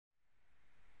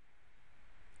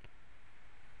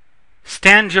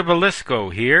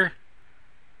Stangibilisco here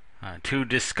to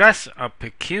discuss a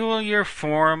peculiar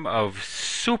form of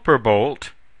superbolt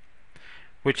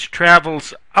which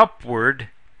travels upward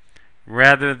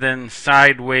rather than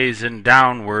sideways and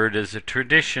downward as a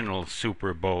traditional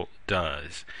superbolt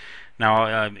does.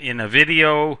 Now, in a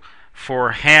video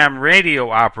for ham radio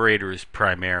operators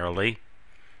primarily,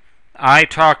 I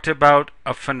talked about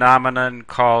a phenomenon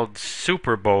called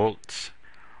superbolts,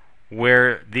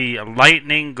 where the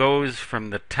lightning goes from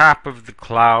the top of the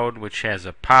cloud, which has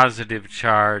a positive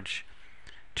charge,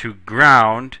 to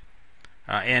ground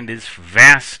and is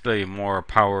vastly more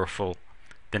powerful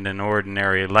than an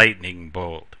ordinary lightning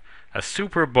bolt. A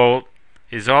superbolt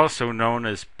is also known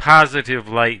as positive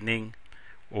lightning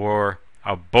or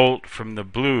a bolt from the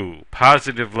blue.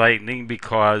 Positive lightning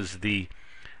because the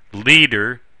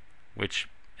leader, which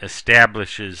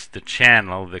establishes the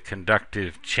channel, the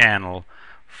conductive channel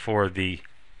for the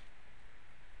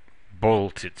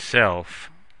bolt itself,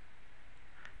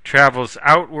 travels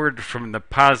outward from the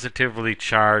positively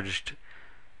charged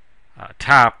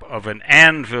top of an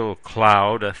anvil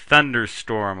cloud, a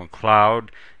thunderstorm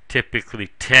cloud, typically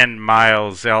 10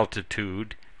 miles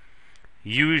altitude,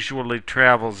 usually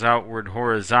travels outward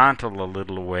horizontal a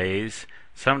little ways,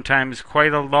 sometimes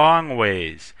quite a long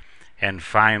ways, and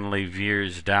finally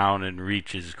veers down and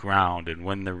reaches ground. And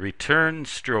when the return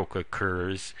stroke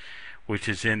occurs, which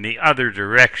is in the other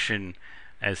direction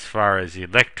as far as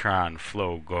electron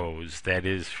flow goes, that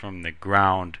is from the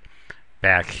ground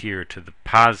back here to the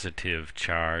positive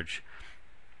charge,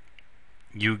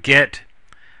 you get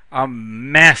a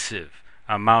massive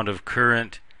amount of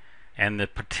current, and the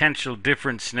potential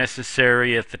difference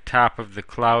necessary at the top of the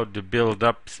cloud to build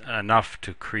up enough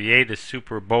to create a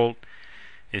superbolt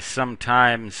is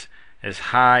sometimes as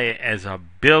high as 1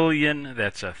 billion,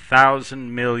 that's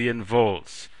 1,000 million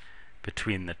volts,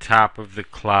 between the top of the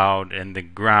cloud and the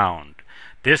ground.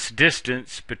 This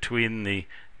distance between the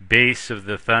base of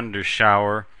the thunder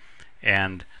shower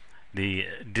and the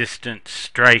distant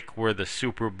strike where the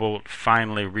superbolt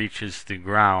finally reaches the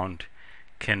ground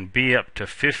can be up to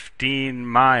 15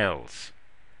 miles.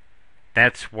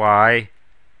 That's why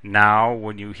now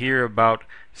when you hear about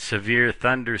severe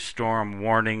thunderstorm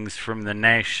warnings from the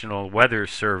National Weather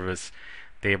Service,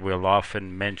 they will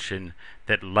often mention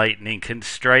that lightning can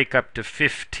strike up to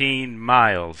 15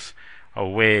 miles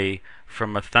away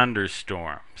from a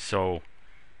thunderstorm. So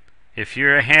if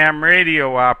you're a ham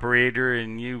radio operator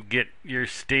and you get your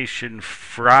station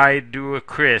fried to a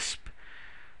crisp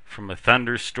from a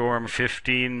thunderstorm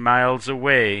 15 miles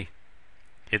away,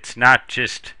 it's not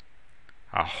just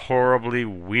a horribly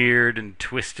weird and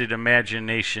twisted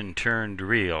imagination turned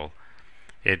real.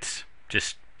 It's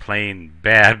just plain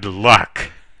bad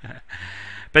luck.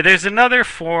 But there's another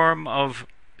form of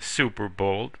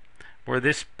superbolt where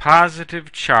this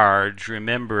positive charge,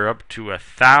 remember up to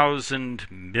 1,000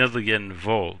 million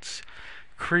volts,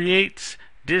 creates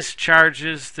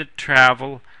discharges that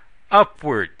travel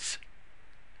upwards.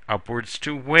 Upwards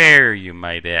to where, you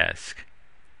might ask?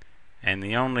 And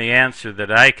the only answer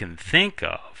that I can think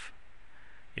of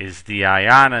is the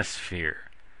ionosphere,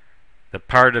 the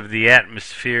part of the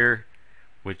atmosphere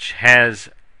which has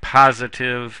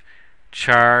positive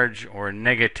charge or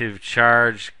negative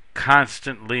charge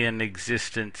constantly in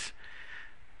existence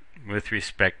with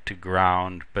respect to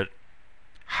ground, but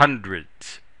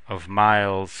hundreds of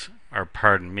miles, or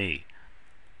pardon me,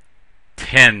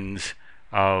 tens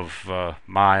of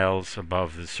miles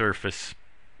above the surface.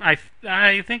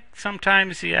 I think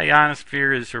sometimes the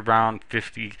ionosphere is around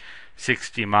 50,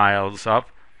 60 miles up,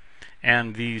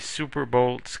 and these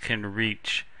superbolts can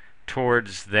reach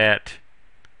towards that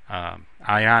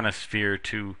ionosphere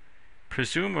to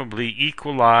presumably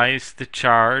equalize the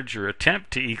charge, or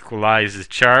attempt to equalize the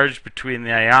charge between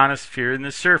the ionosphere and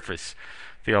the surface.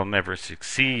 They'll never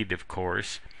succeed, of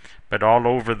course, but all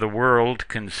over the world,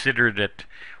 considered at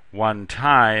one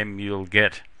time, you'll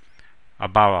get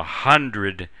about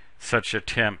 100 such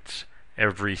attempts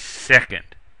every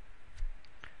second.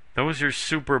 Those are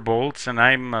superbolts, and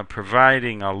I'm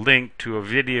providing a link to a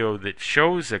video that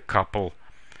shows a couple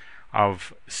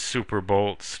of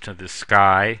superbolts to the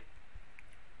sky,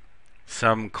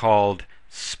 some called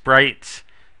sprites,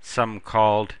 some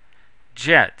called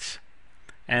jets.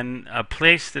 And a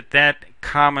place that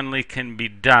commonly can be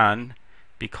done,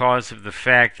 because of the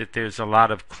fact that there's a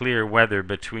lot of clear weather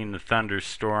between the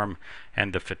thunderstorm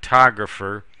and the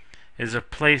photographer, is a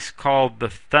place called the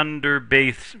Thunder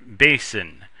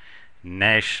Basin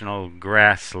National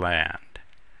Grassland.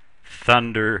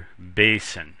 Thunder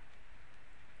Basin.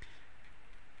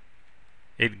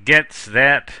 It gets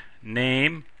that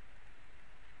name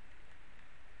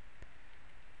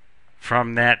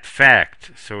from that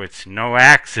fact, so it's no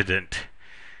accident.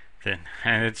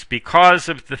 And it's because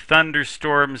of the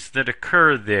thunderstorms that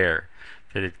occur there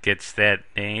that it gets that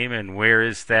name. And where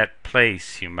is that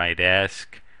place, you might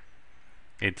ask?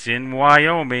 It's in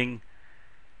Wyoming,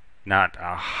 not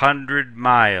 100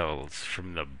 miles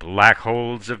from the black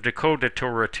holes of Dakota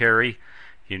Territory,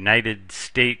 United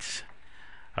States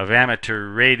of amateur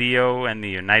radio and the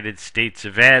United States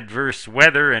of adverse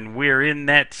weather, and we're in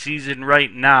that season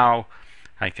right now.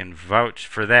 I can vouch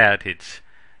for that. It's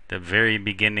the very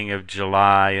beginning of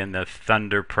July, and the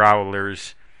thunder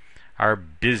prowlers are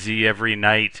busy every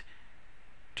night.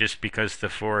 Just because the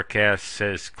forecast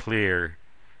says clear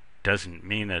doesn't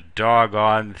mean a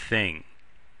doggone thing.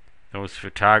 Those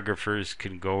photographers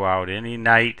can go out any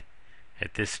night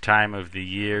at this time of the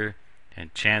year,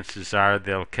 and chances are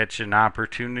they'll catch an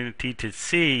opportunity to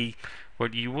see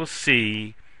what you will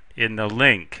see in the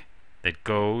link that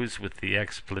goes with the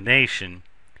explanation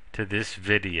to this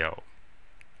video.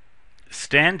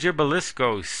 Stan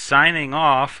Gibilisco signing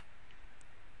off.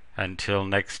 Until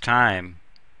next time,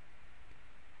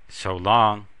 so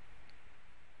long.